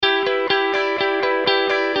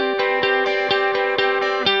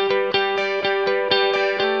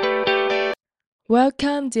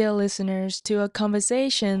Welcome, dear listeners, to a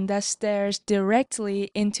conversation that stares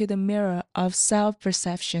directly into the mirror of self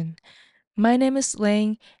perception. My name is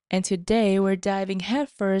Ling, and today we're diving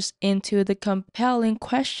headfirst into the compelling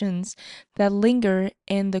questions that linger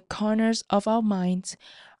in the corners of our minds.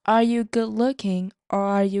 Are you good looking, or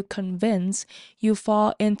are you convinced you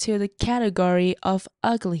fall into the category of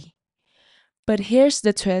ugly? But here's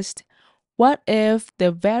the twist. What if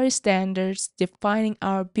the very standards defining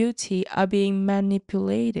our beauty are being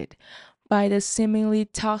manipulated by the seemingly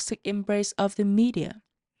toxic embrace of the media?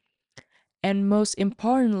 And most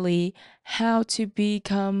importantly, how to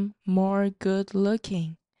become more good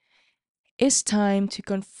looking? It's time to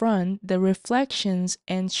confront the reflections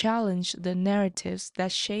and challenge the narratives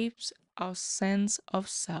that shapes our sense of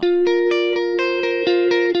self.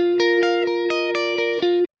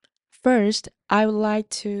 First, I would like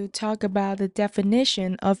to talk about the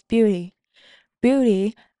definition of beauty.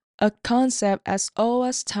 Beauty, a concept as old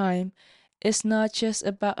as time, is not just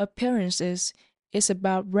about appearances, it's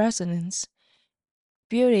about resonance.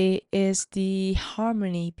 Beauty is the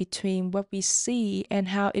harmony between what we see and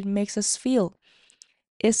how it makes us feel.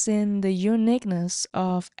 It's in the uniqueness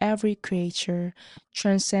of every creature,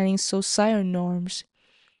 transcending societal norms.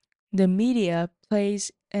 The media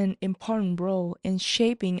plays an important role in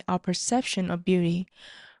shaping our perception of beauty.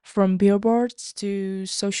 From billboards to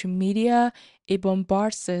social media, it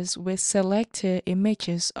bombards us with selected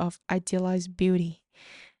images of idealized beauty.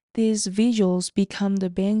 These visuals become the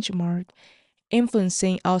benchmark,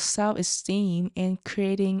 influencing our self esteem and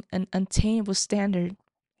creating an unattainable standard.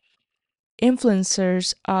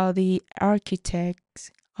 Influencers are the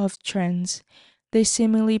architects of trends. Their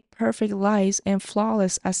seemingly perfect lives and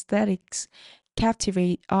flawless aesthetics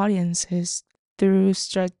captivate audiences through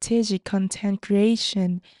strategic content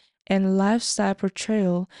creation and lifestyle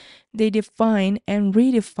portrayal. They define and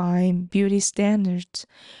redefine beauty standards,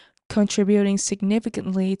 contributing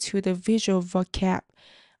significantly to the visual vocab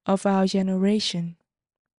of our generation.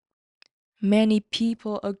 Many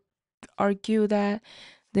people argue that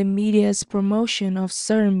the media's promotion of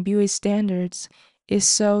certain beauty standards is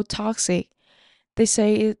so toxic. They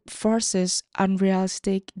say it forces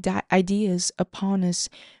unrealistic ideas upon us,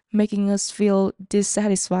 making us feel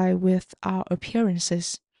dissatisfied with our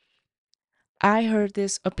appearances. I heard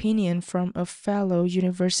this opinion from a fellow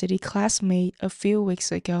university classmate a few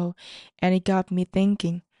weeks ago, and it got me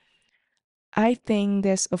thinking. I think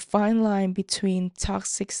there's a fine line between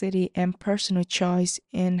toxicity and personal choice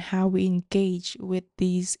in how we engage with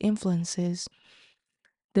these influences.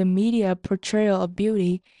 The media portrayal of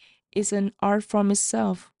beauty is an art form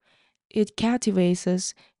itself. It captivates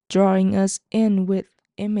us, drawing us in with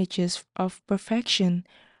images of perfection.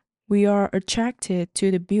 We are attracted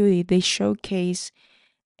to the beauty they showcase,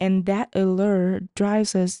 and that allure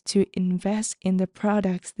drives us to invest in the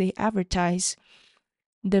products they advertise.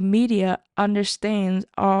 The media understands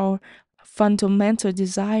our fundamental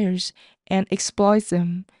desires and exploits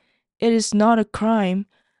them. It is not a crime,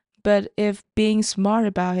 but if being smart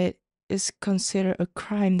about it is considered a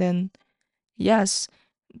crime, then yes,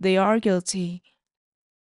 they are guilty.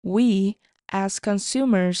 We, as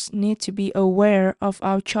consumers, need to be aware of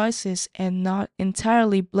our choices and not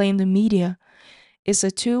entirely blame the media. It's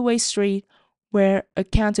a two-way street where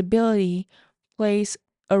accountability plays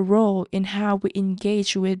a role in how we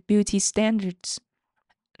engage with beauty standards.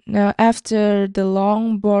 Now, after the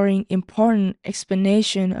long, boring, important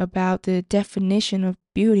explanation about the definition of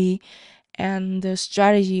beauty and the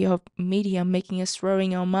strategy of media making us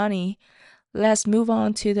throwing our money, let's move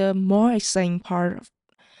on to the more exciting part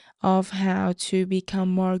of how to become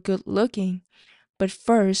more good looking. But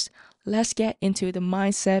first, let's get into the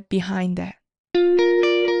mindset behind that.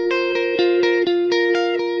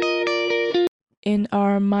 In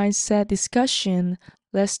our mindset discussion,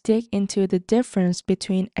 let's dig into the difference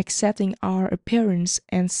between accepting our appearance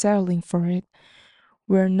and settling for it.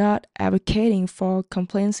 We're not advocating for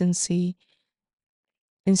complacency.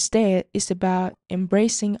 Instead, it's about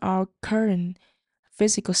embracing our current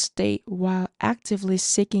physical state while actively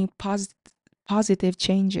seeking positive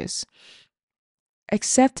changes.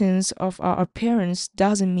 Acceptance of our appearance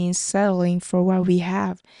doesn't mean settling for what we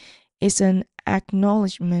have. It's an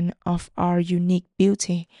acknowledgement of our unique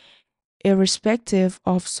beauty, irrespective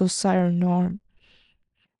of societal norm.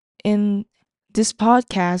 In this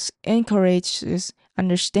podcast encourages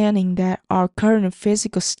understanding that our current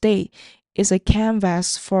physical state is a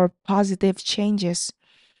canvas for positive changes.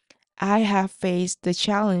 I have faced the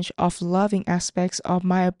challenge of loving aspects of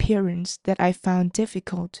my appearance that I found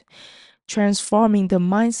difficult. Transforming the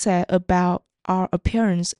mindset about our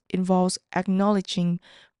appearance involves acknowledging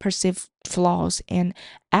perceived flaws and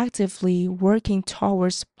actively working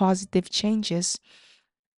towards positive changes.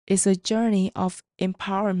 It's a journey of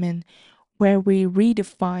empowerment where we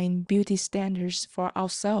redefine beauty standards for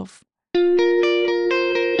ourselves.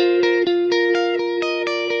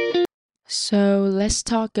 So let's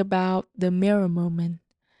talk about the mirror moment.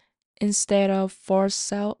 Instead of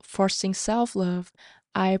forcing self love,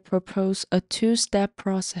 I propose a two-step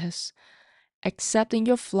process: accepting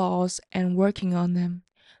your flaws and working on them.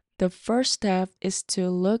 The first step is to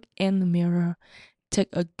look in the mirror, take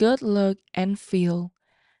a good look, and feel.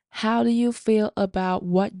 How do you feel about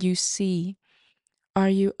what you see? Are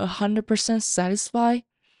you 100% satisfied?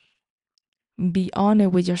 Be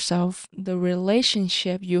honest with yourself. The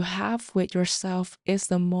relationship you have with yourself is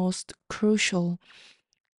the most crucial.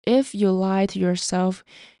 If you lie to yourself,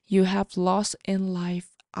 you have lost in life,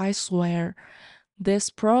 I swear.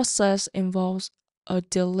 This process involves a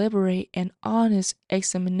deliberate and honest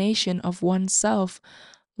examination of oneself.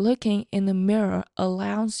 Looking in the mirror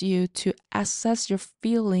allows you to assess your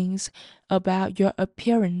feelings about your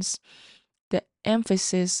appearance. The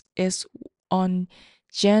emphasis is on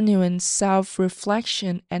genuine self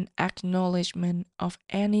reflection and acknowledgement of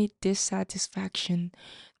any dissatisfaction.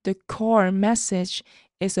 The core message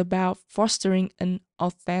is about fostering an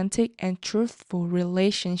authentic and truthful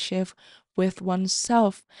relationship with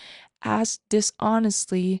oneself, as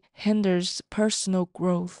dishonesty hinders personal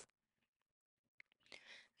growth.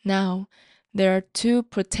 Now, there are two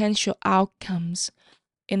potential outcomes.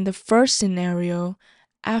 In the first scenario,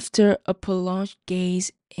 after a prolonged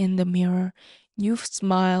gaze in the mirror, you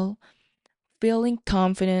smile, feeling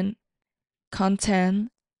confident,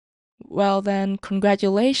 content. Well, then,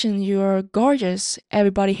 congratulations, you're gorgeous.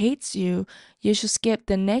 Everybody hates you. You should skip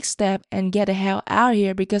the next step and get the hell out of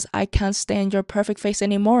here because I can't stand your perfect face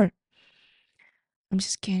anymore. I'm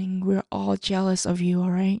just kidding. We're all jealous of you,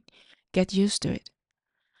 alright? Get used to it.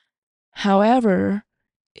 However,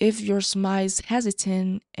 if your smile is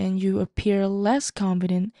hesitant and you appear less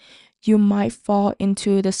confident, you might fall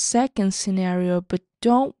into the second scenario, but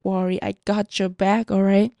don't worry, I got your back,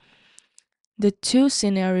 alright? The two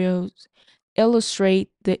scenarios illustrate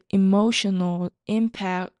the emotional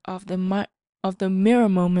impact of the mirror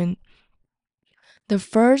moment. The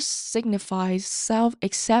first signifies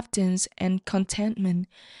self-acceptance and contentment,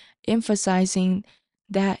 emphasizing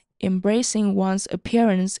that embracing one's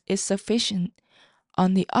appearance is sufficient.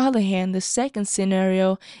 On the other hand, the second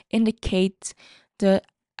scenario indicates the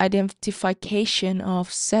identification of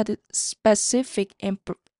specific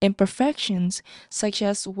imperfections, such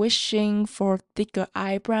as wishing for thicker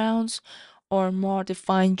eyebrows or more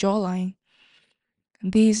defined jawline.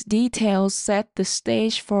 These details set the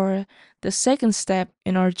stage for the second step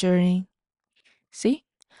in our journey. See,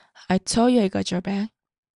 I told you I got your back.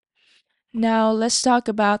 Now, let's talk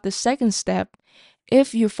about the second step.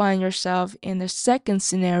 If you find yourself in the second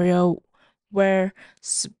scenario where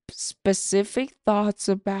specific thoughts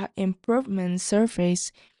about improvement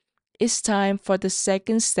surface, it's time for the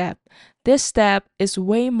second step. This step is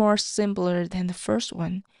way more simpler than the first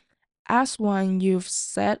one. As when you've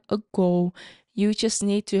set a goal, you just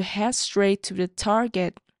need to head straight to the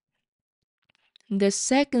target. The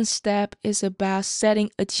second step is about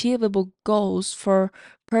setting achievable goals for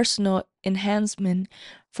personal enhancement.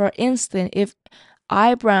 For instance, if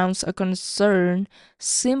eyebrows are concerned,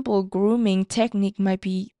 simple grooming technique might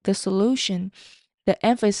be the solution. The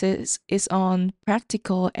emphasis is on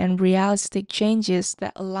practical and realistic changes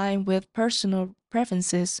that align with personal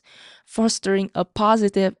preferences, fostering a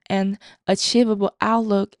positive and achievable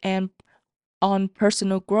outlook and on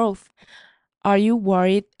personal growth. Are you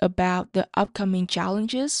worried about the upcoming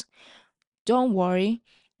challenges? Don't worry,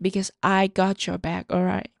 because I got your back,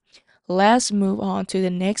 alright? Let's move on to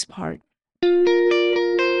the next part.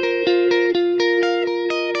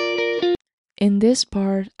 In this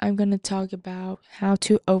part, I'm going to talk about how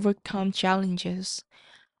to overcome challenges.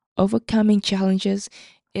 Overcoming challenges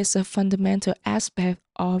is a fundamental aspect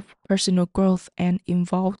of personal growth and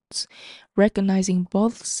involves recognizing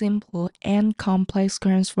both simple and complex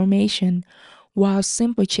transformation. While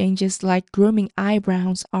simple changes like grooming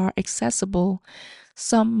eyebrows are accessible,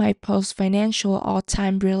 some might pose financial or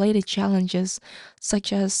time related challenges,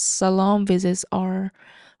 such as salon visits or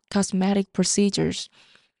cosmetic procedures.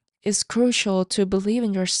 It's crucial to believe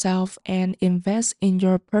in yourself and invest in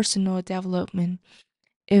your personal development.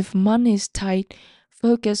 If money is tight,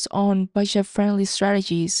 focus on budget friendly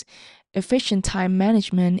strategies. Efficient time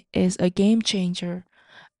management is a game changer.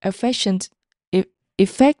 Efficient, e-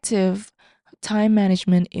 Effective time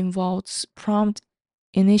management involves prompt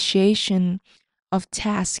initiation of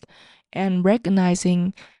tasks, and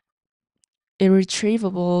recognizing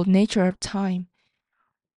irretrievable nature of time.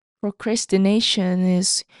 Procrastination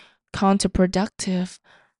is counterproductive.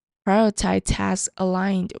 Prioritize tasks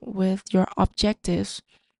aligned with your objectives.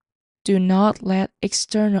 Do not let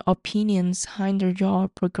external opinions hinder your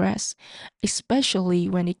progress, especially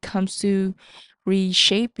when it comes to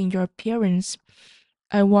reshaping your appearance.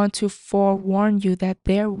 I want to forewarn you that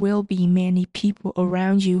there will be many people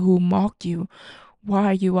around you who mock you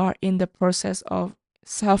while you are in the process of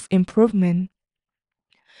self improvement.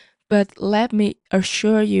 But let me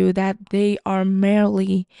assure you that they are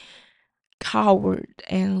merely coward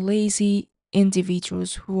and lazy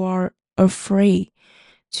individuals who are afraid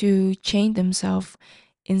to change themselves.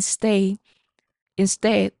 Instead,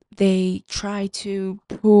 instead they try to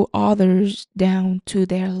pull others down to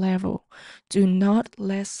their level. Do not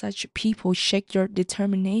let such people shake your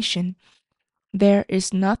determination. There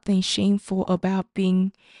is nothing shameful about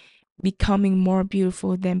becoming more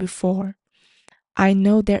beautiful than before. I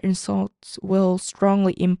know their insults will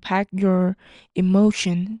strongly impact your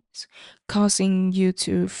emotions, causing you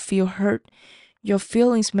to feel hurt. Your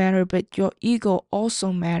feelings matter, but your ego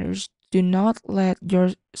also matters. Do not let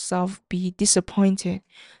yourself be disappointed.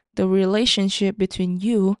 The relationship between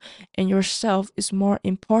you and yourself is more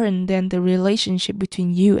important than the relationship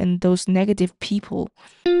between you and those negative people.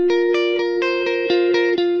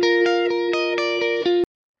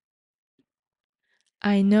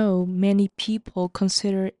 I know many people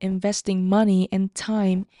consider investing money and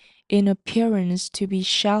time in appearance to be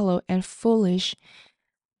shallow and foolish.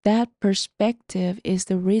 That perspective is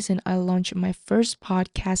the reason I launched my first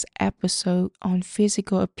podcast episode on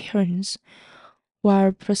physical appearance.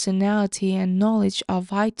 While personality and knowledge are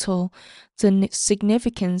vital, the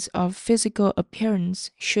significance of physical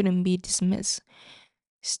appearance shouldn't be dismissed.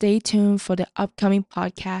 Stay tuned for the upcoming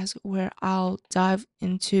podcast where I'll dive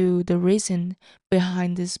into the reason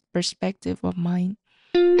behind this perspective of mine.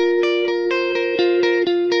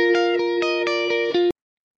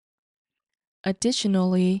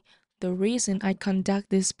 Additionally, the reason I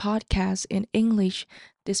conduct this podcast in English,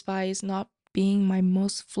 despite not being my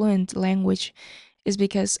most fluent language, is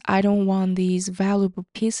because I don't want these valuable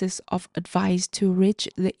pieces of advice to reach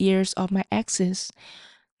the ears of my exes.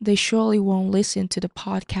 They surely won't listen to the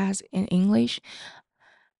podcast in English.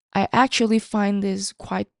 I actually find this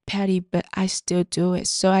quite petty, but I still do it.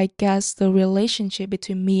 So I guess the relationship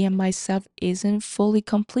between me and myself isn't fully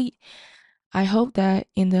complete. I hope that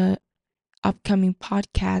in the upcoming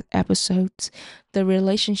podcast episodes, the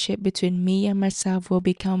relationship between me and myself will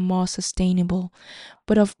become more sustainable.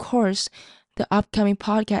 But of course, the upcoming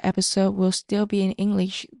podcast episode will still be in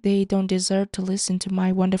English. They don't deserve to listen to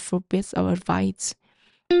my wonderful bits of advice.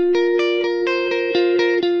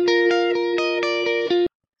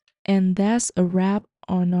 And that's a wrap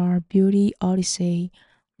on our beauty odyssey.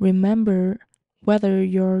 Remember, whether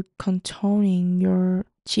you're contouring your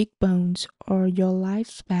cheekbones or your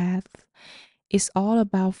life's path, it's all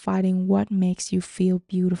about finding what makes you feel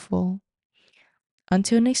beautiful.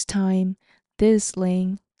 Until next time, this is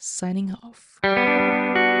Ling signing off.